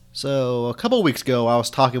So, a couple of weeks ago, I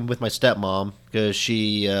was talking with my stepmom because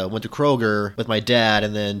she went to Kroger with my dad,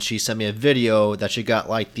 and then she sent me a video that she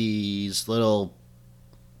got like these little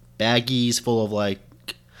baggies full of like,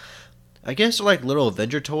 I guess they're like little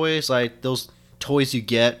Avenger toys, like those toys you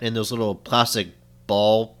get in those little plastic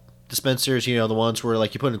ball dispensers, the ones where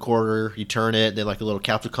like you put in a quarter, you turn it, then like a little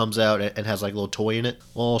capsule comes out and has like a little toy in it.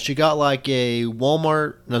 Well, she got like a a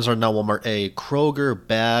Kroger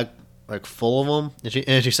bag like full of them,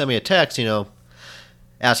 and she sent me a text,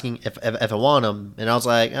 asking if I want them, and I was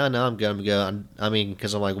like, oh no, I'm good,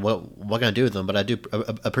 because I'm like, what can I do with them? But I do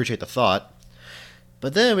appreciate the thought.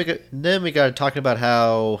 But then we got talking about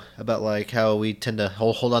how we tend to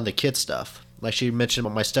hold on to kid stuff. Like she mentioned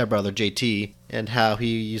about my stepbrother JT and how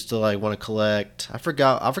he used to like want to collect. I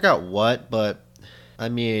forgot what, but I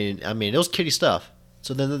mean it was kiddie stuff.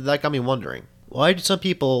 So then that got me wondering, why do some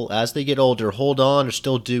people as they get older hold on or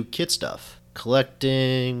still do kid stuff,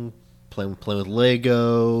 collecting, playing with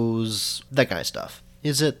Legos, that kind of stuff?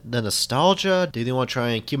 Is it the nostalgia? Do they want to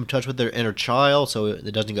try and keep in touch with their inner child so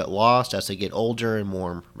it doesn't get lost as they get older and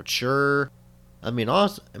more mature?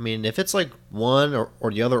 If it's like one or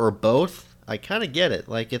the other or both, I kind of get it.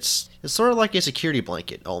 Like it's sort of like a security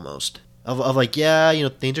blanket almost. Of like, yeah,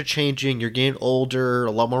 things are changing. You're getting older,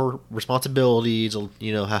 a lot more responsibilities.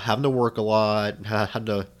 Having to work a lot, having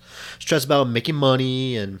to stress about making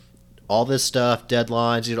money and all this stuff,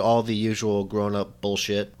 deadlines, all the usual grown-up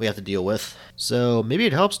bullshit we have to deal with. So maybe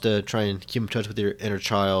it helps to try and keep in touch with your inner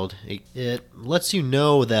child. It lets you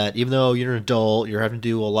know that even though you're an adult, you're having to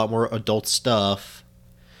do a lot more adult stuff,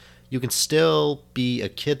 you can still be a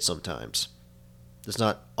kid sometimes. It's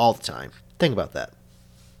not all the time. Think about that.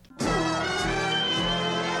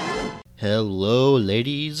 Hello,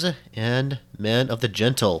 ladies and men of the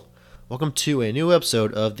gentle. Welcome to a new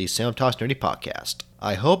episode of the Sam Talks Nerdy Podcast.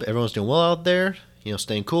 I hope everyone's doing well out there,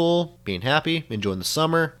 staying cool, being happy, enjoying the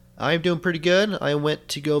summer. I'm doing pretty good. I went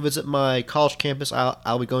to go visit my college campus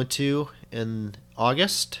I'll be going to in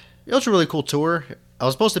August. It was a really cool tour. I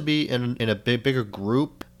was supposed to be in a bigger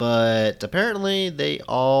group, but apparently they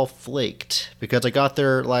all flaked because I got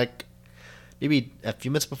there like maybe a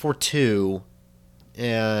few minutes before 2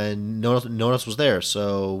 and no one else was there.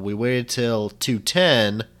 So we waited till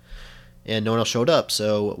 2:10 and no one else showed up.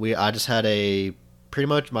 So I just had a pretty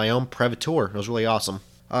much my own private tour. It was really awesome.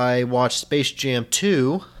 I watched Space Jam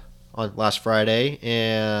 2 on last Friday,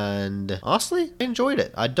 and honestly, I enjoyed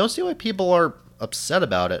it. I don't see why people are upset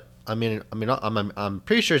about it. I'm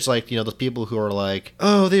pretty sure it's like, those people who are like,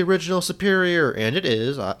 oh, the original superior, and it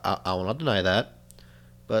is. I will not deny that.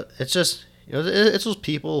 But it's just, it's those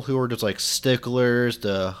people who are just like sticklers,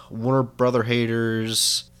 the Warner Brother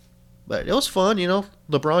haters. But it was fun,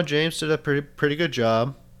 LeBron James did a pretty good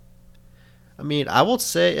job. I will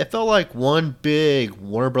say it felt like one big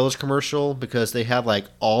Warner Brothers commercial because they have like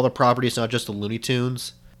all the properties, not just the Looney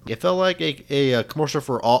Tunes. It felt like a commercial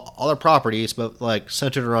for all their properties, but like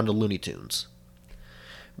centered around the Looney Tunes.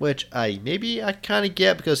 Which I kind of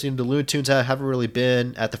get because the Looney Tunes haven't really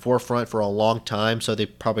been at the forefront for a long time, so they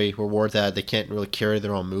probably were worried that they can't really carry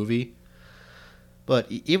their own movie. But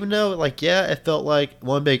even though, it felt like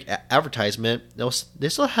one big advertisement, they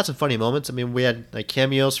still had some funny moments. We had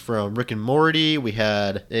cameos from Rick and Morty. We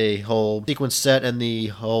had a whole sequence set in the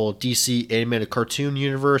whole DC animated cartoon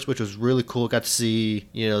universe, which was really cool. Got to see,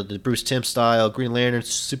 the Bruce Timm style, Green Lantern,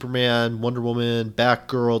 Superman, Wonder Woman,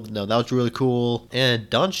 Batgirl. No, that was really cool. And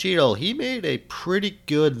Don Cheadle, he made a pretty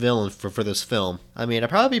good villain for this film. I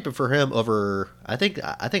probably prefer him over, I think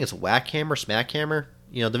it's Whackhammer, Smackhammer.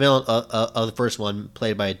 The villain of the first one,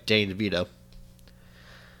 played by Danny DeVito.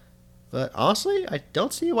 But honestly, I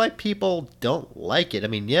don't see why people don't like it.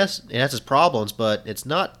 Yes, it has its problems, but it's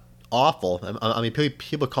not awful.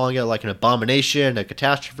 People calling it like an abomination, a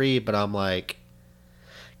catastrophe, but I'm like,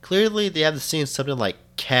 clearly they haven't seen something like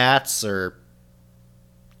Cats or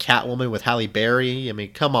Catwoman with Halle Berry.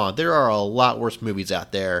 Come on, there are a lot worse movies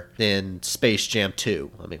out there than Space Jam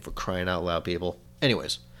 2. For crying out loud, people.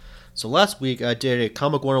 Anyways. So last week I did a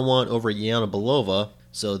Comic 101 over at Yana Belova.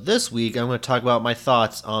 So this week I'm going to talk about my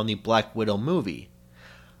thoughts on the Black Widow movie.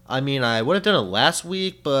 I would have done it last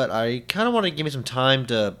week, but I kind of want to give me some time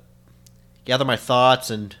to gather my thoughts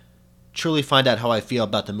and truly find out how I feel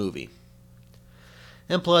about the movie.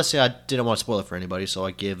 And plus, I didn't want to spoil it for anybody, so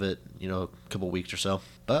I gave it, a couple weeks or so.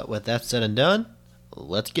 But with that said and done,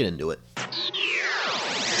 let's get into it.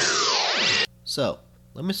 So,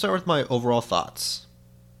 let me start with my overall thoughts.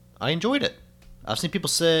 I enjoyed it. I've seen people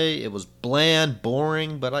say it was bland,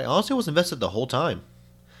 boring, but I honestly was invested the whole time.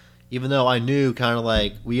 Even though I knew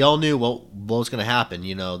we all knew what was going to happen,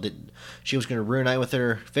 she was going to reunite with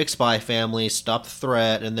her fake spy family, stop the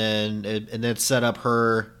threat, and then set up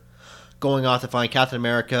her going off to find Captain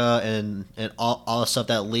America and all the stuff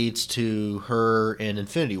that leads to her in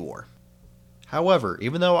Infinity War. However,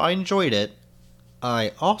 even though I enjoyed it,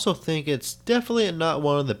 I also think it's definitely not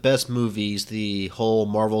one of the best movies the whole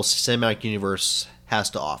Marvel Cinematic Universe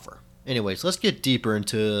has to offer. Anyways, let's get deeper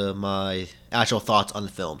into my actual thoughts on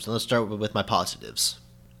the films, and let's start with my positives.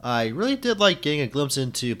 I really did like getting a glimpse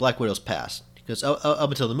into Black Widow's past, because up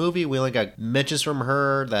until the movie, we only got mentions from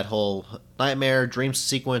her, that whole nightmare dream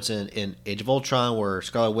sequence in Age of Ultron where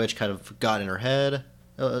Scarlet Witch kind of got in her head.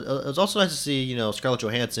 It was also nice to see, Scarlett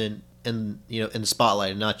Johansson in the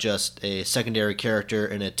spotlight, and not just a secondary character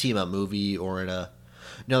in a team-up movie or in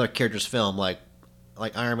another character's film like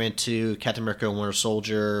Iron Man 2, Captain America, and Winter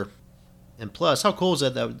Soldier. And plus, how cool is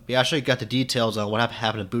it that we actually got the details on what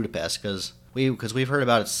happened in Budapest? Because we've heard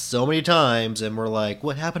about it so many times, and we're like,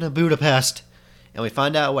 what happened in Budapest? And we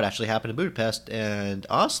find out what actually happened in Budapest, and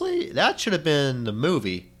honestly, that should have been the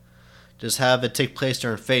movie. Just have it take place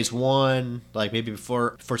during Phase 1, like maybe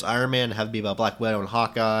before first Iron Man, have it be about Black Widow and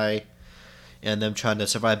Hawkeye, and them trying to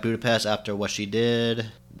survive Budapest after what she did.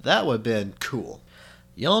 That would have been cool.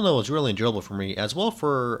 Yelena was really enjoyable for me, as well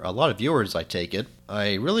for a lot of viewers, I take it.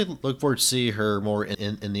 I really look forward to see her more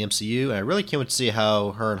in the MCU, and I really can't wait to see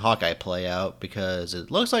how her and Hawkeye play out, because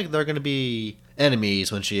it looks like they're going to be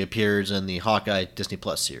enemies when she appears in the Hawkeye Disney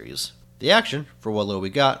Plus series. The action, for what little we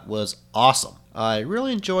got, was awesome. I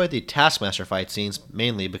really enjoyed the Taskmaster fight scenes,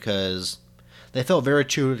 mainly because they felt very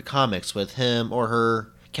true to the comics, with him or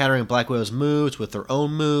her countering Black Widow's moves with their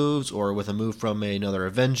own moves, or with a move from another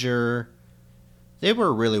Avenger. They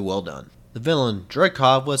were really well done. The villain,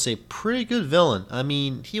 Dreykov, was a pretty good villain. I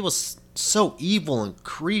mean, he was so evil and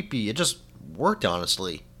creepy. It just worked,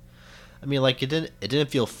 honestly. I mean, like, it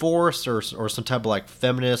didn't feel forced or some type of, like,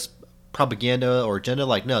 feminist propaganda or agenda.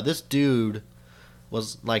 Like, no, this dude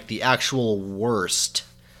was, like, the actual worst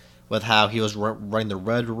with how he was running the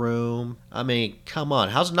Red Room. I mean, come on.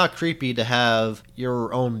 How's it not creepy to have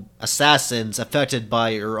your own assassins affected by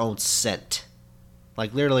your own scent?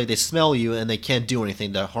 Like, literally, they smell you and they can't do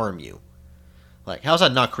anything to harm you. Like, how's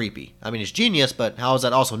that not creepy? I mean, it's genius, but how is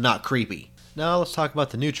that also not creepy? Now, let's talk about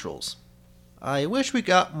the neutrals. I wish we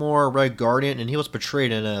got more Red Guardian and he was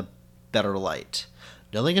portrayed in a better light.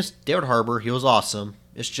 Nothing against David Harbour, he was awesome.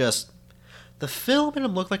 It's just, the film made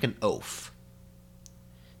him look like an oaf.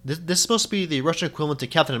 This is supposed to be the Russian equivalent to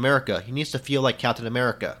Captain America. He needs to feel like Captain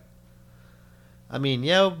America. I mean,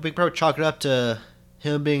 yeah, we can probably chalk it up to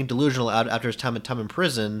him being delusional after his time in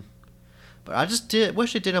prison, but I just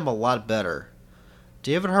wish they did him a lot better.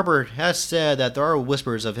 David Harbour has said that there are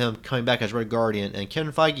whispers of him coming back as Red Guardian, and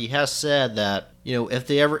Kevin Feige has said that, if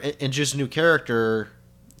they ever introduce a new character,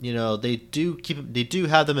 they do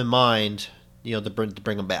have them in mind, to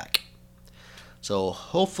bring him back. So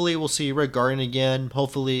hopefully we'll see Red Guardian again,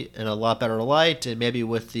 hopefully in a lot better light, and maybe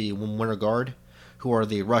with the Winter Guard, who are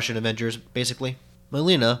the Russian Avengers, basically.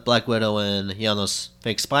 Melina, Black Widow, and Yelena's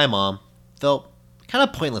fake spy mom felt kind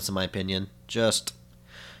of pointless in my opinion. Just,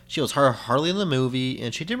 she was hardly in the movie,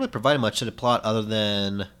 and she didn't really provide much to the plot other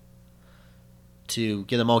than to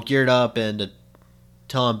get them all geared up and to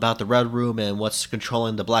tell them about the Red Room and what's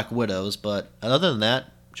controlling the Black Widows, but other than that,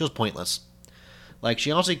 she was pointless. Like, she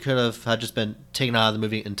honestly could have just been taken out of the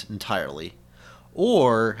movie entirely.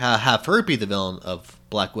 Or have her be the villain of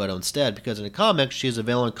Black Widow instead, because in the comics, she's a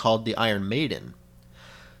villain called the Iron Maiden.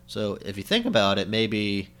 So if you think about it,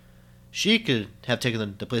 maybe she could have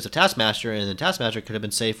taken the place of Taskmaster, and then Taskmaster could have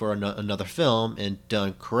been saved for another film and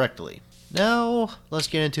done correctly. Now, let's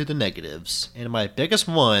get into the negatives. And my biggest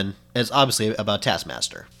one is obviously about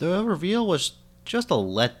Taskmaster. The reveal was just a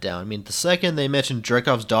letdown. I mean, the second they mentioned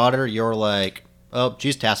Dreykov's daughter, you're like, oh,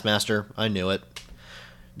 she's Taskmaster. I knew it.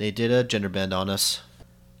 They did a gender bend on us.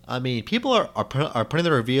 I mean, people are putting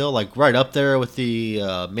the reveal like right up there with the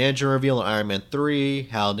manager reveal in Iron Man 3,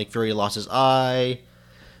 how Nick Fury lost his eye,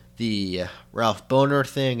 the Ralph Boner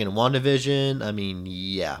thing in WandaVision. I mean,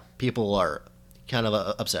 yeah, people are kind of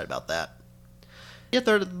upset about that. Yet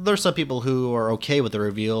there's some people who are okay with the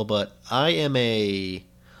reveal, but I am a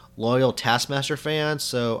loyal Taskmaster fan,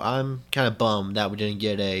 so I'm kind of bummed that we didn't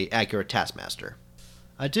get a accurate Taskmaster.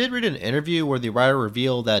 I did read an interview where the writer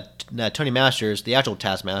revealed that Tony Masters, the actual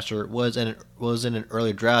Taskmaster, was in an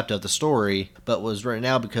early draft of the story, but was written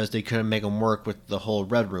out because they couldn't make him work with the whole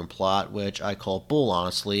Red Room plot, which I call bull,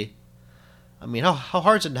 honestly. I mean, how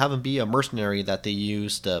hard is it to have him be a mercenary that they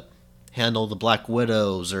use to handle the Black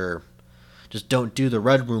Widows, or just don't do the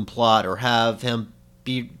Red Room plot, or have him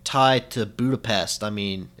be tied to Budapest? I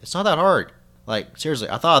mean, it's not that hard. Like,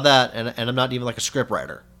 seriously, I thought of that, and I'm not even like a script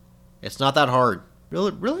writer. It's not that hard.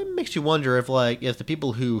 Really makes you wonder if the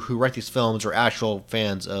people who write these films are actual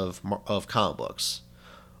fans of comic books,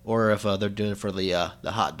 or if they're doing it for the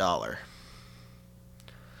hot dollar.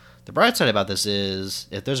 The bright side about this is,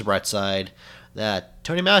 if there's a bright side, that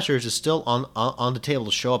Tony Masters is still on the table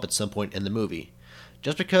to show up at some point in the movie.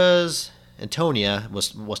 Just because Antonia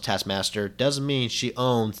was Taskmaster doesn't mean she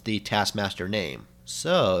owns the Taskmaster name.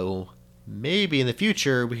 So maybe in the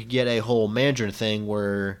future we could get a whole Mandarin thing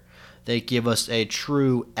where they give us a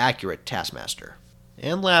true, accurate Taskmaster.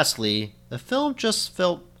 And lastly, the film just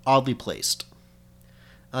felt oddly placed.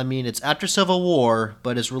 I mean, it's after Civil War,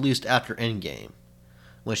 but it's released after Endgame,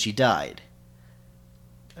 when she died.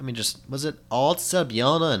 I mean, was it all set up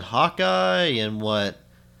Yelena and Hawkeye and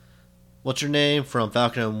what's her name from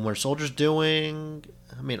Falcon and Winter Soldier's doing?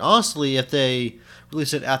 I mean, honestly, if they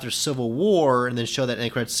released it after Civil War and then show that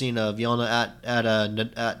end credit scene of Yelena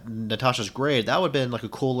at Natasha's grave, that would have been like a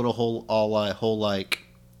cool little whole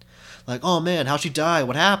oh man, how'd she die?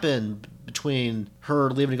 What happened between her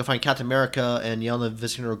leaving to go find Captain America and Yelena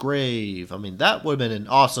visiting her grave? I mean, that would have been an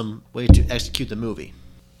awesome way to execute the movie.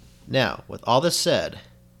 Now, with all this said,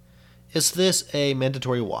 is this a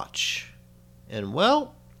mandatory watch? And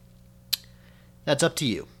well, that's up to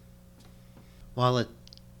you. While it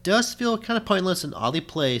does feel kind of pointless and oddly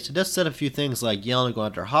placed, it does set up a few things like Yelena going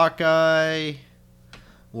after Hawkeye,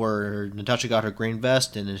 where Natasha got her green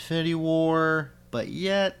vest in Infinity War, but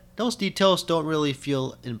yet those details don't really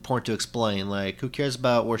feel important to explain. Like, who cares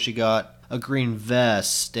about where she got a green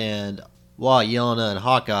vest and while Yelena and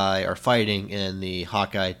Hawkeye are fighting in the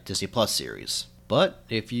Hawkeye Disney Plus series? But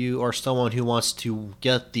if you are someone who wants to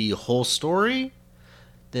get the whole story,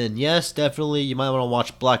 then yes, definitely you might want to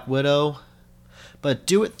watch Black Widow. But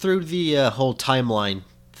do it through the whole timeline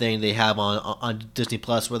thing they have on Disney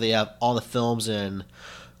Plus, where they have all the films in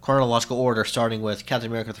chronological order, starting with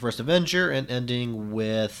Captain America: The First Avenger and ending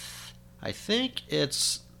with, I think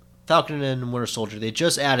it's Falcon and Winter Soldier. They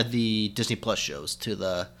just added the Disney Plus shows to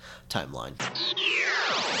the timeline.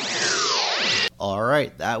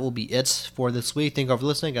 Alright, that will be it for this week. Thank you all for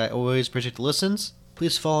listening. I always appreciate the listens.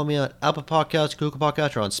 Please follow me on Apple Podcasts, Google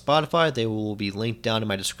Podcasts, or on Spotify. They will be linked down in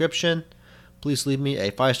my description. Please leave me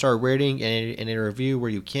a 5-star rating and a review where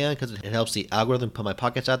you can, because it helps the algorithm put my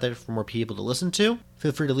podcasts out there for more people to listen to.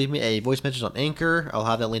 Feel free to leave me a voice message on Anchor. I'll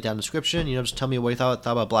have that linked down in the description. Just tell me what you thought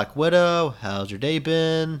about Black Widow, how's your day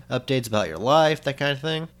been, updates about your life, that kind of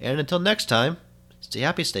thing. And until next time, stay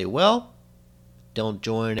happy, stay well, don't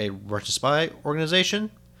join a Russian spy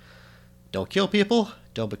organization, don't kill people,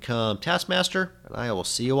 don't become Taskmaster, and I will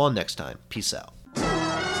see you all next time. Peace out.